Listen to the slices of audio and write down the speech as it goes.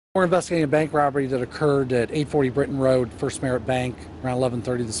We're investigating a bank robbery that occurred at 840 Britton Road, First Merit Bank, around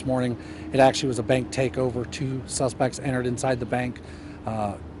 11:30 this morning. It actually was a bank takeover. Two suspects entered inside the bank,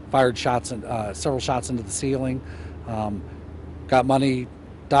 fired shots and several shots into the ceiling, got money,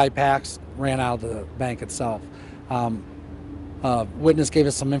 dye packs, ran out of the bank itself. Witness gave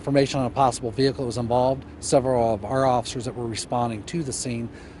us some information on a possible vehicle that was involved. Several of our officers that were responding to the scene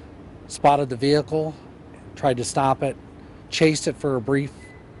spotted the vehicle, tried to stop it, chased it for a brief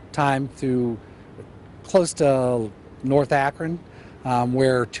time through close to North Akron,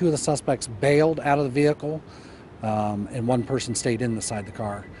 where two of the suspects bailed out of the vehicle, and one person stayed inside the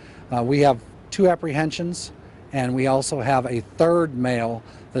car. We have two apprehensions, and we also have a third male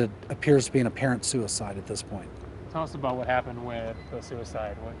that appears to be an apparent suicide at this point. Tell us about what happened with the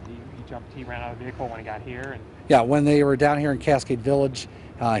suicide. He ran out of the vehicle when he got here? Yeah, when they were down here in Cascade Village,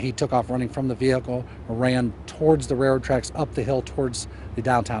 he took off running from the vehicle, ran towards the railroad tracks, up the hill towards the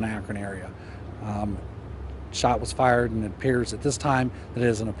downtown Akron area. Shot was fired, and it appears at this time that it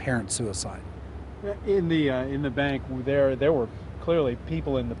is an apparent suicide. In the bank, there were clearly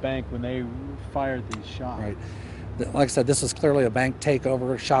people in the bank when they fired these shots. Right. Like I said, this was clearly a bank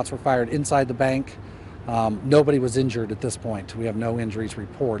takeover. Shots were fired inside the bank. Nobody was injured at this point. We have no injuries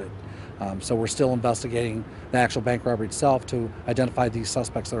reported. So we're still investigating the actual bank robbery itself to identify these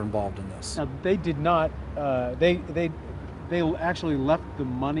suspects that are involved in this. Now, they did not. They actually left the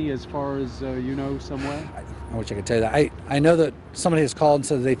money, as far as somewhere. I wish I could tell you that. I know that somebody has called and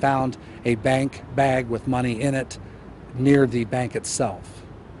said they found a bank bag with money in it near the bank itself.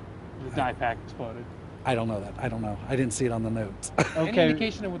 The dye pack exploded. I don't know that. I don't know. I didn't see it on the notes. Okay. Any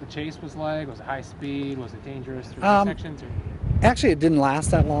indication of what the chase was like? Was it high speed? Was it dangerous through intersections? Actually, it didn't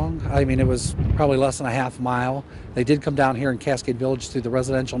last that long. I mean, it was probably less than a half mile. They did come down here in Cascade Village through the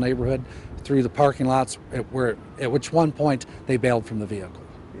residential neighborhood, through the parking lots, at which one point they bailed from the vehicle.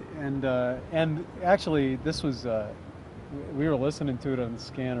 And actually, this was we were listening to it on the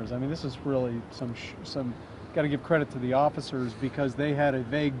scanners. I mean, this is really some. Got to give credit to the officers, because they had a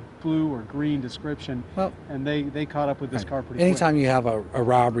vague blue or green description, and they caught up with this car pretty quick. Anytime you have a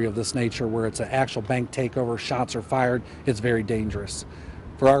robbery of this nature where it's an actual bank takeover, shots are fired, it's very dangerous.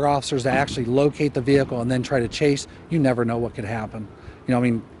 For our officers to actually locate the vehicle and then try to chase, you never know what could happen. I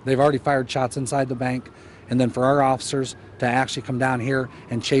mean, they've already fired shots inside the bank, and then for our officers to actually come down here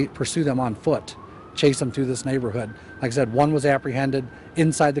and pursue them on foot, chase them through this neighborhood. Like I said, one was apprehended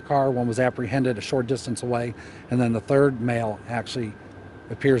inside the car, one was apprehended a short distance away, and then the third male actually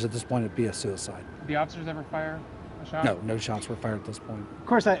appears at this point to be a suicide. Did the officers ever fire a shot? No shots were fired at this point. Of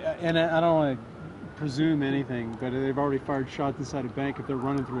course, I don't want to presume anything, but they've already fired shots inside a bank. If they're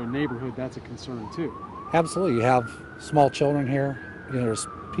running through a neighborhood, that's a concern too. Absolutely. You have small children here. There's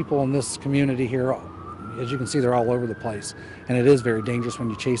people in this community here. As you can see, they're all over the place, and it is very dangerous when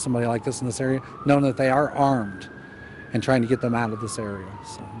you chase somebody like this in this area, knowing that they are armed and trying to get them out of this area.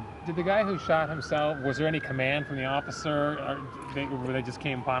 So. Did the guy who shot himself, was there any command from the officer, or they just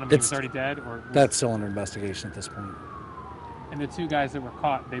came upon him and he was already dead? That's still under investigation at this point. And the two guys that were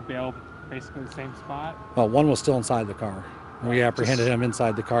caught, they bailed basically the same spot? Well, one was still inside the car. We apprehended him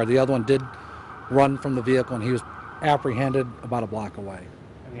inside the car. The other one did run from the vehicle, and he was apprehended about a block away.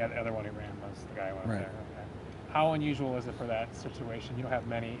 And the other one who ran was the guy who went right there. How unusual is it for that situation? You don't have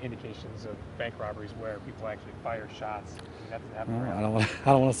many indications of bank robberies where people actually fire shots. I mean, I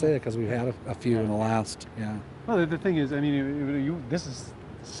don't want to say it, because we've had a few in the last. Yeah. Well, the thing is, I mean, this is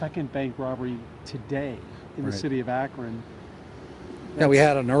the second bank robbery today in the city of Akron. Yeah, we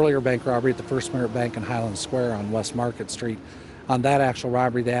had an earlier bank robbery at the First Merit Bank in Highland Square on West Market Street. On that actual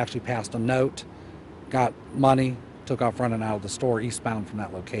robbery, they actually passed a note, got money, took off running out of the store eastbound from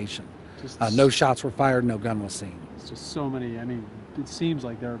that location. No shots were fired, no gun was seen. It's just so many. I mean, it seems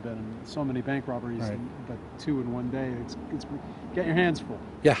like there have been so many bank robberies, but two in one day. It's get your hands full.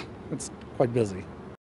 Yeah, it's quite busy.